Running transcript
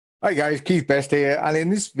Hi guys, Keith Best here, and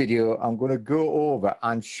in this video I'm going to go over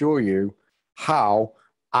and show you how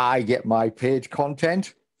I get my page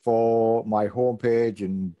content for my homepage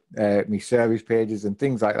and my service pages and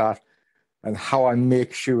things like that, and how I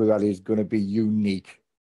make sure that it's going to be unique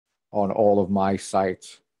on all of my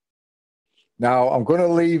sites. Now I'm going to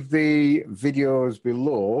leave the videos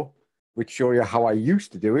below which show you how I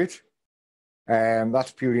used to do it.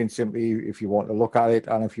 That's purely and simply if you want to look at it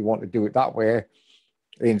and if you want to do it that way,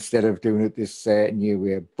 instead of doing it this new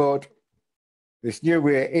way. But this new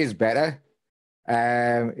way is better.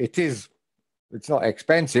 It's not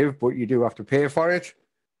expensive, but you do have to pay for it.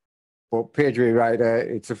 But Page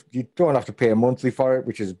Rewriter, you don't have to pay monthly for it,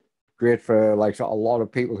 which is great for like sort of a lot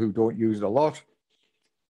of people who don't use it a lot.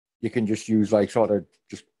 You can just use like sort of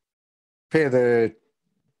just pay the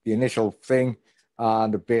initial thing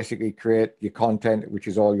and basically create your content, which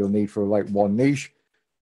is all you'll need for like one niche.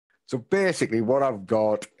 So basically what I've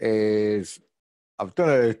got is I've done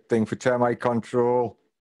a thing for termite control.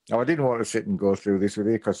 Now I didn't want to sit and go through this with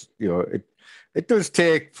you because it does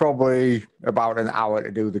take probably about an hour to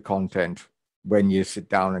do the content when you sit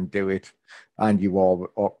down and do it and you all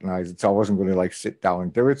organize it. So I wasn't going to like sit down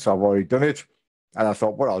and do it. So I've already done it. And I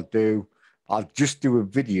thought what I'll just do a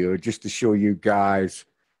video just to show you guys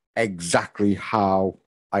exactly how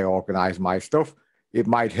I organize my stuff. It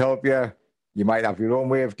might help you. You might have your own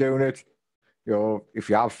way of doing it. If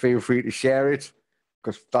you have, feel free to share it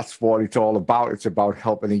because that's what it's all about. It's about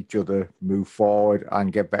helping each other move forward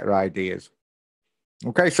and get better ideas.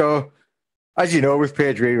 Okay, so as you know, with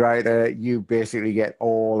Page Rewriter, you basically get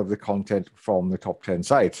all of the content from the top 10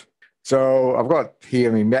 sites. So I've got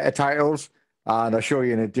here my meta titles, and I'll show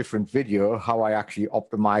you in a different video how I actually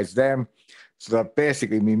optimize them. So that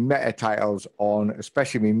basically my meta titles on,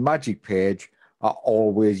 especially my magic page, are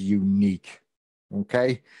always unique.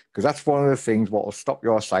 Okay, because that's one of the things what will stop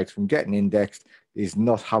your sites from getting indexed is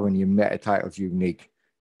not having your meta titles unique.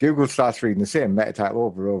 Google starts reading the same meta title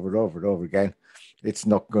over and over again. It's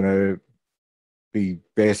not going to be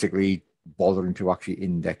basically bothering to actually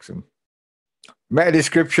index them. Meta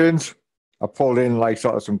descriptions, I pulled in like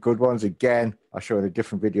sort of some good ones. Again, I showed a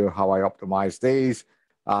different video how I optimize these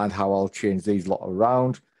and how I'll change these lot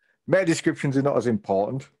around. Meta descriptions are not as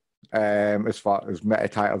important as far as meta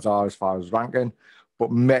titles are, as far as ranking, but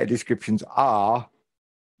meta descriptions are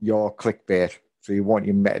your clickbait. So you want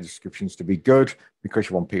your meta descriptions to be good because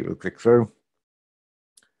you want people to click through.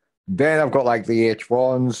 Then I've got like the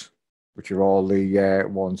H1s, which are all the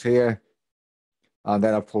ones here. And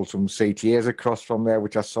then I've pulled some CTAs across from there,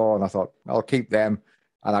 which I saw, and I thought I'll keep them.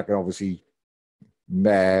 And I can obviously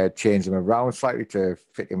change them around slightly to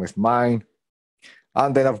fit in with mine.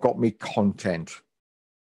 And then I've got me content.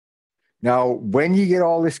 Now, when you get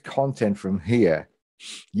all this content from here,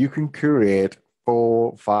 you can create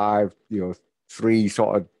 4, 5, 3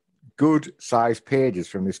 sort of good sized pages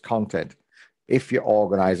from this content if you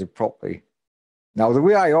organize it properly. Now, the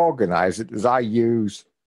way I organize it is I use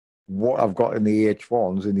what I've got in the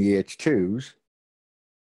H1s and the H2s.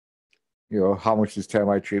 How much does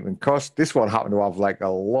termite treatment cost? This one happened to have like a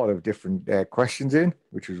lot of different questions in,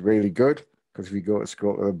 which was really good because if you go to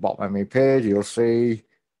scroll to the bottom of my page, you'll see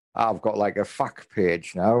I've got like a FAQ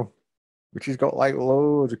page now, which has got like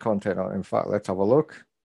loads of content on it. In fact, let's have a look.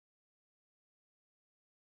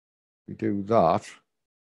 We do that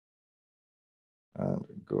and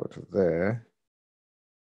go to there,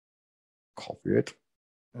 copy it,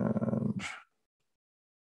 and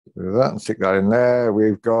do that and stick that in there.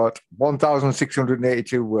 We've got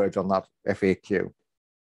 1,682 words on that FAQ.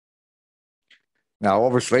 Now,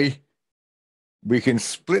 obviously, we can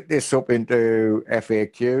split this up into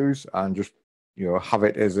FAQs and just have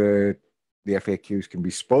it as the FAQs can be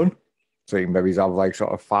spun. So you can maybe have like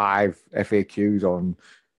sort of 5 FAQs on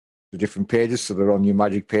the different pages, so they're on your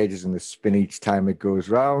magic pages and they spin each time it goes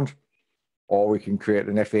round. Or we can create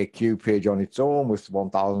an FAQ page on its own with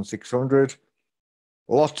 1,600.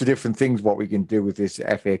 Lots of different things what we can do with this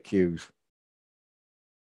FAQs.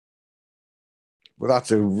 But that's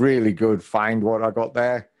a really good find what I got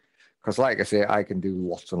there. Because like I say, I can do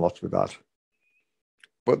lots and lots with that.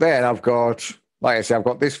 But then I've got, like I say, I've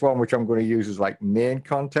got this one, which I'm going to use as like main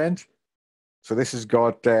content. So this has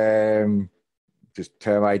got just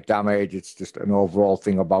termite damage. It's just an overall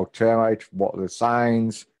thing about termite. What are the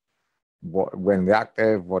signs? When they're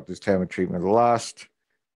active? What does termite treatment last?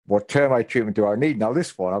 What termite treatment do I need? Now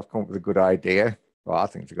this one, I've come up with a good idea. Well, I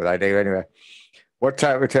think it's a good idea anyway. What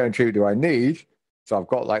type of termite treatment do I need? So I've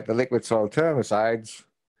got like the liquid soil termicides.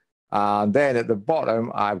 And then at the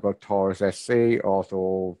bottom, I've got Taurus SC,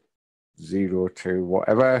 Auto 02,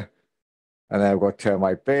 whatever. And then I've got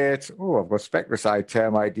termite bait. Oh, I've got spectricide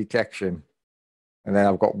termite detection. And then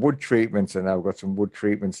I've got wood treatments, and I've got some wood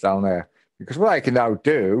treatments down there. Because what I can now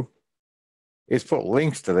do is put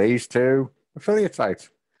links to these to affiliate sites.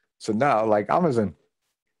 So now, like Amazon.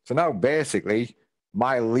 So now basically,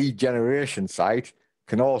 my lead generation site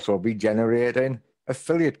can also be generating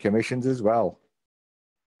affiliate commissions as well.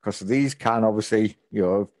 Because these can obviously,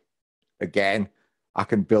 again, I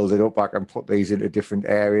can build it up. I can put these into different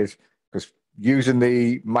areas. Because using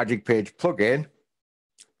the Magic Page plugin,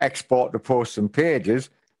 export to posts and pages,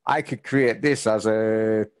 I could create this as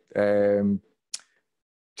a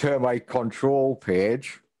termite control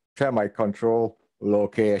page, termite control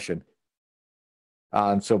location.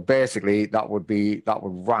 And so basically that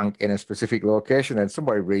would rank in a specific location, and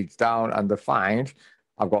somebody reads down and they find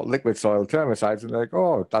I've got liquid soil termicides, and they're like,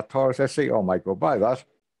 oh, that Taurus SC, oh, I might go buy that.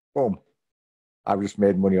 Boom. I've just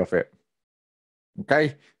made money off it.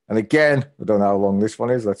 Okay. And again, I don't know how long this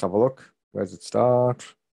one is. Let's have a look. Where does it start?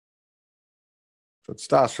 So it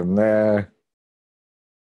starts from there.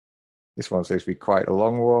 This one seems to be quite a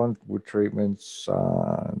long one. Wood treatments,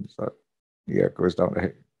 and so, yeah, it goes down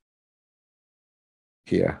to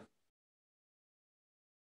here.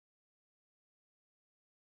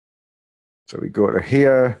 So we go to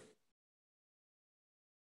here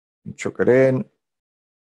and chuck it in.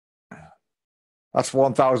 That's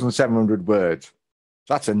 1,700 words.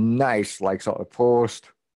 That's a nice, like, sort of post.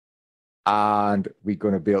 And we're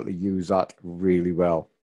going to be able to use that really well.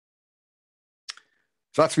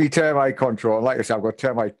 So that's me termite control. And like I said, I've got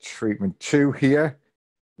termite treatment 2 here,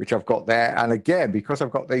 which I've got there. And again, because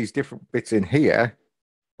I've got these different bits in here,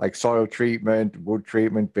 like soil treatment, wood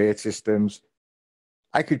treatment, bait systems,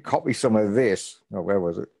 I could copy some of this. Oh, where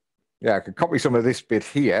was it? Yeah, I could copy some of this bit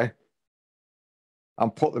here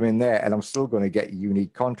and put them in there, and I'm still going to get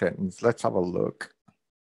unique content. And let's have a look.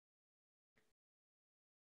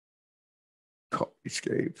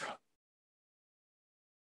 Copyscape.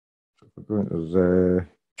 So we're going to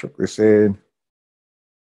chuck this in.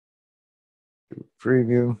 Do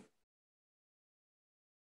preview.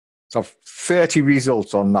 So 30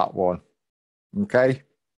 results on that one. Okay.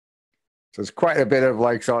 So it's quite a bit of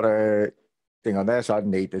like sort of thing on there, so I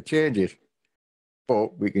need to change it.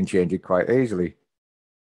 But we can change it quite easily.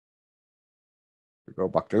 We go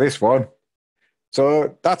back to this one.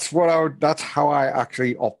 So that's how I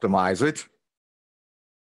actually optimize it.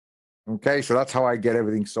 Okay, so that's how I get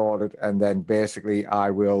everything sorted, and then basically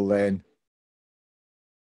I will then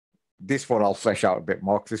this one I'll flesh out a bit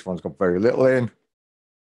more because this one's got very little in.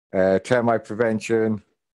 Termite prevention.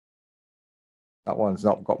 That one's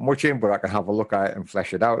not got much in, but I can have a look at it and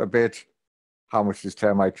flesh it out a bit. How much does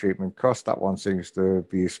termite treatment cost? That one seems to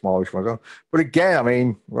be a smallish one. But again, I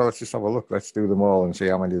mean, well, let's just have a look. Let's do them all and see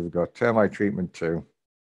how many we've got. Termite treatment 2.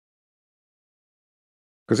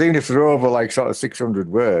 Because even if they're over like sort of 600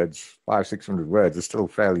 words, 600 words, they're still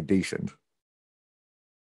fairly decent.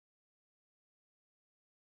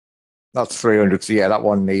 That's 300. So yeah, that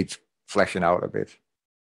one needs fleshing out a bit.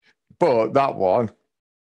 But that one,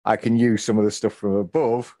 I can use some of the stuff from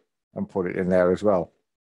above and put it in there as well.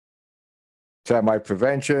 Termite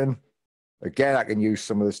prevention. Again, I can use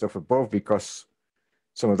some of the stuff above because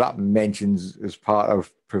some of that mentions as part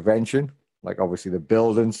of prevention, like obviously the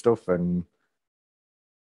building stuff. And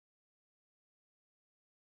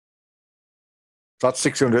that's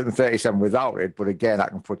 637 without it. But again, I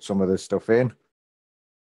can put some of this stuff in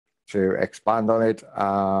to expand on it.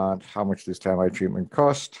 And how much does termite treatment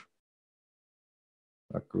cost?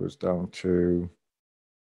 That goes down to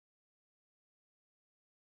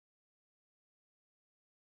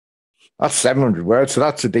that's 700 words, so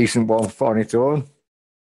that's a decent one on its own.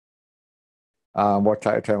 What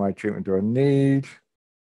type of termite treatment do I need?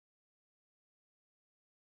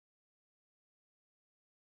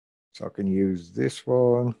 So I can use this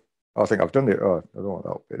one. Oh, I think I've done it. Oh, I don't want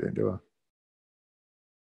that bit in, do I?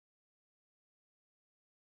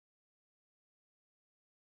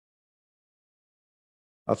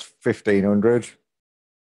 That's 1,500.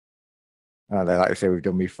 And then, like I say, we've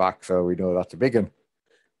done me fact, so we know that's a big one.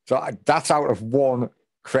 So that's out of 1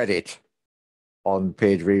 credit on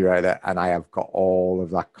Page Rewriter, and I have got all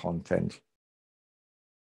of that content.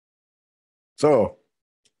 So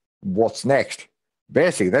what's next?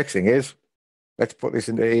 Basically, the next thing is let's put this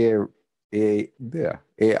into AI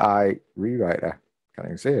Rewriter. Can't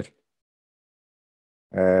even say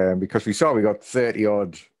it. Because we saw we got 30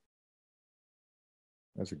 odd.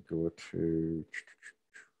 Let's go to.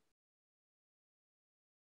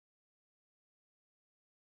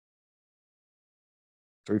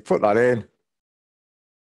 So we put that in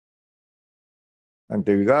and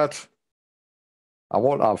do that. I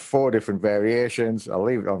want to have 4 different variations. I'll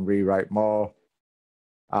leave it on rewrite more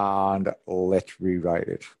and let's rewrite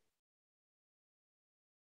it.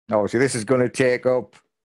 Obviously, this is going to take up,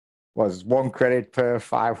 was 1 credit per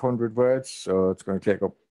 500 words. So it's going to take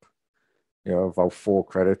up, about 4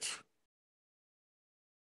 credits.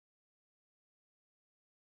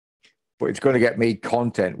 But it's going to get me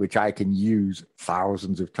content which I can use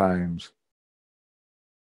thousands of times.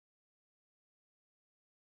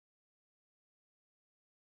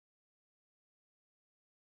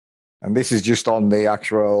 And this is just on the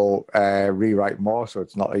actual rewrite more, so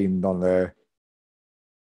it's not even on the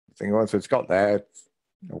thing on. So it's got there.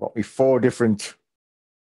 I've got me 4 different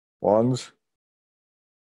ones.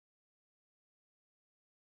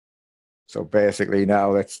 So basically now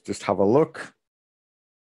let's just have a look.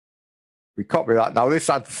 We copy that. Now this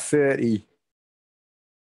had 30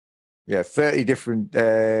 different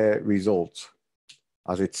results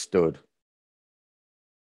as it stood.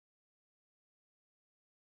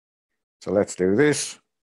 So let's do this.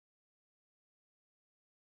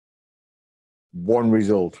 1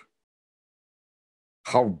 result.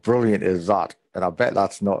 How brilliant is that? And I bet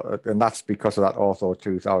that's not, and that's because of that Author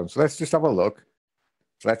 2000. So let's just have a look.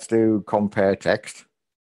 So let's do compare text.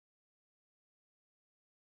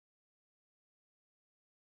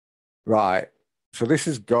 Right. So this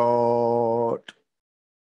has got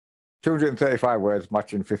 235 words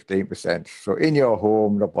matching 15%. So in your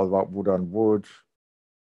home, not bother about wood on wood.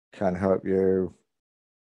 Can help you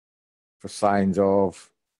for signs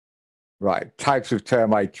of, right, types of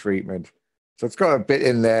termite treatment. So it's got a bit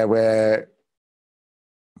in there where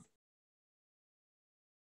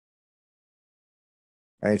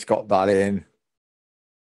and it's got that in.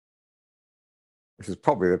 This is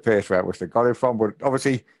probably the place where I wish they got it from, but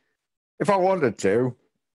obviously, if I wanted to,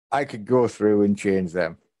 I could go through and change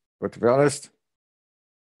them. But to be honest,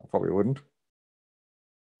 I probably wouldn't.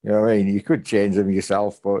 You know what I mean? You could change them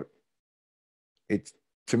yourself, but it's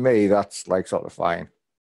to me that's like sort of fine.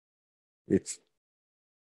 It's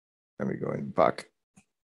let me go in back.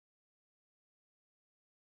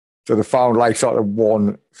 So they found like sort of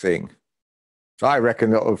one thing. So I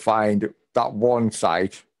reckon it'll find that one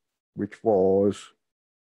site, which was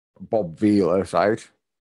Bob Vila site.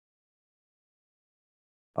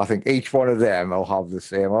 I think each one of them will have the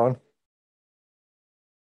same on.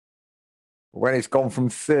 When it's gone from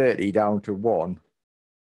 30 down to 1,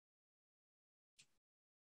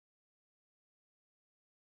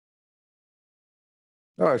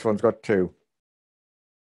 oh, this one's got 2.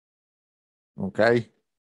 Okay.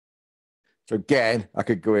 So again, I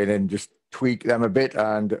could go in and just tweak them a bit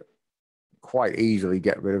and quite easily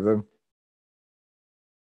get rid of them.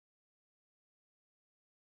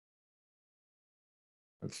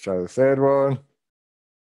 Let's try the third one.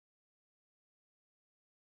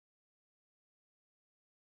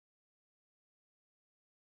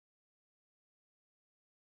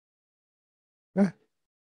 Yeah.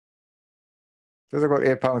 Says I've got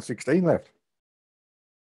 £8.16 left.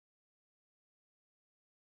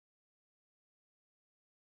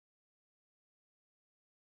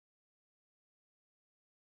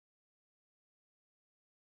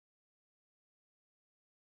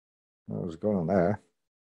 What was going on there?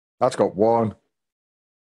 That's got 1.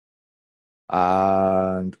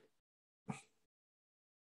 And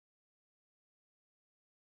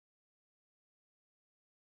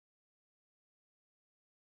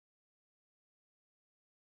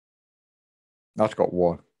that's got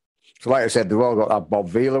 1. So like I said, they've all got that Bob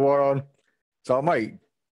Vila one on. So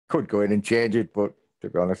could go in and change it, but to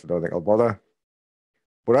be honest, I don't think I'll bother.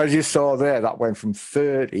 But as you saw there, that went from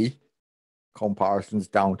 30 comparisons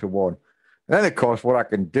down to 1. And then, of course, what I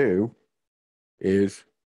can do is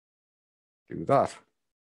do that.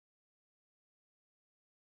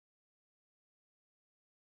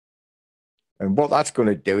 And what that's going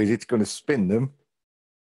to do is it's going to spin them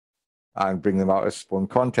and bring them out as spun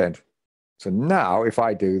content. So now, if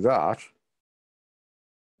I do that,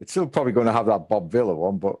 it's still probably going to have that Bob Vila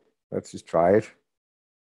one, but let's just try it.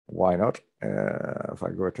 Why not? If I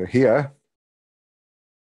go to here,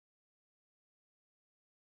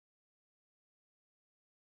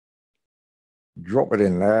 drop it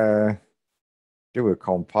in there, do a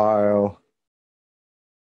compile,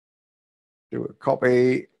 do a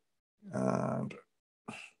copy, and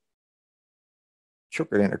chuck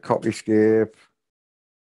it into Copyscape,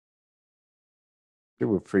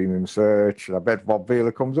 do a premium search, and I bet Bob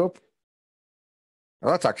Vila comes up.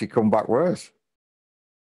 Well, that's actually come back worse.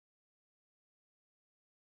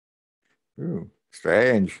 Ooh,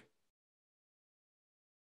 strange.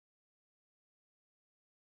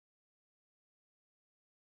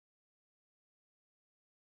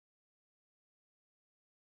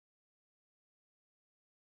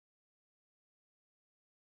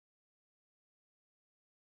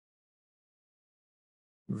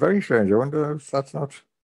 Very strange. I wonder if that's not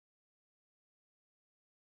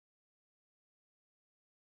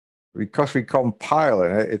because we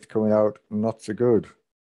compiling it, it's coming out not so good.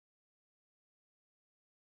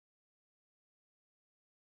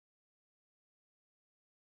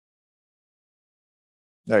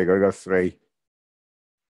 There you go, we got 3.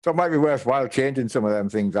 So it might be worthwhile changing some of them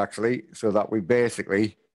things actually, so that we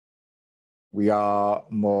are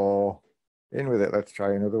more in with it. Let's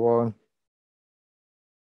try another one.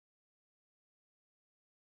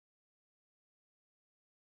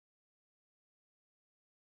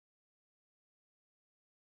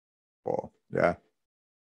 Oh, yeah.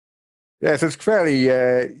 Yeah, so it's fairly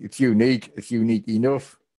it's unique. It's unique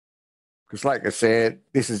enough. Because like I said,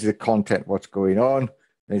 this is the content, what's going on.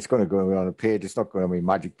 And it's going to go on a page. It's not going to be a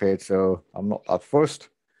magic page, so I'm not that fussed.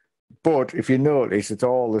 But if you notice, it's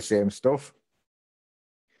all the same stuff.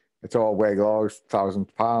 It's all Weglogs, £1,000,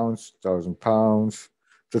 £1,000. So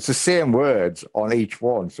it's the same words on each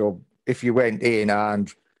one. So if you went in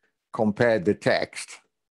and compared the text,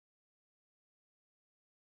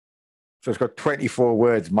 so it's got 24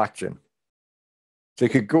 words matching. So you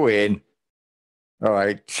could go in, all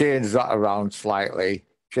right, change that around slightly,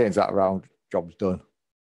 change that around, job's done.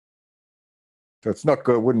 So it's not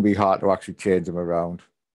good. It wouldn't be hard to actually change them around.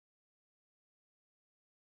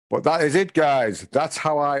 But that is it, guys. That's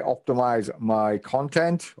how I optimize my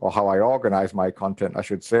content, or how I organize my content, I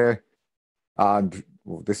should say. And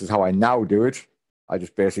this is how I now do it. I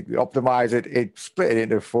just basically optimize it, split it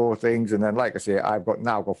into 4 things. And then, like I say, I've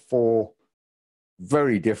now got 4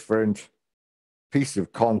 very different pieces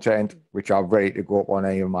of content which are ready to go up on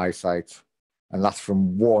any of my sites. And that's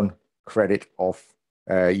from 1 credit of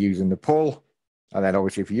using the pull. And then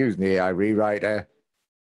obviously if you're using the AI rewriter,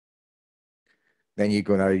 then you're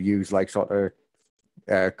going to use like sort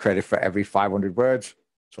of credit for every 500 words.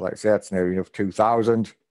 So like I say, that's nearly enough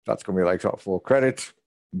 2,000. That's going to be like sort of 4 credits.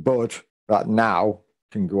 But that now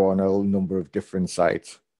can go on a number of different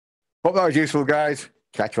sites. Hope that was useful, guys.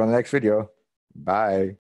 Catch you on the next video. Bye.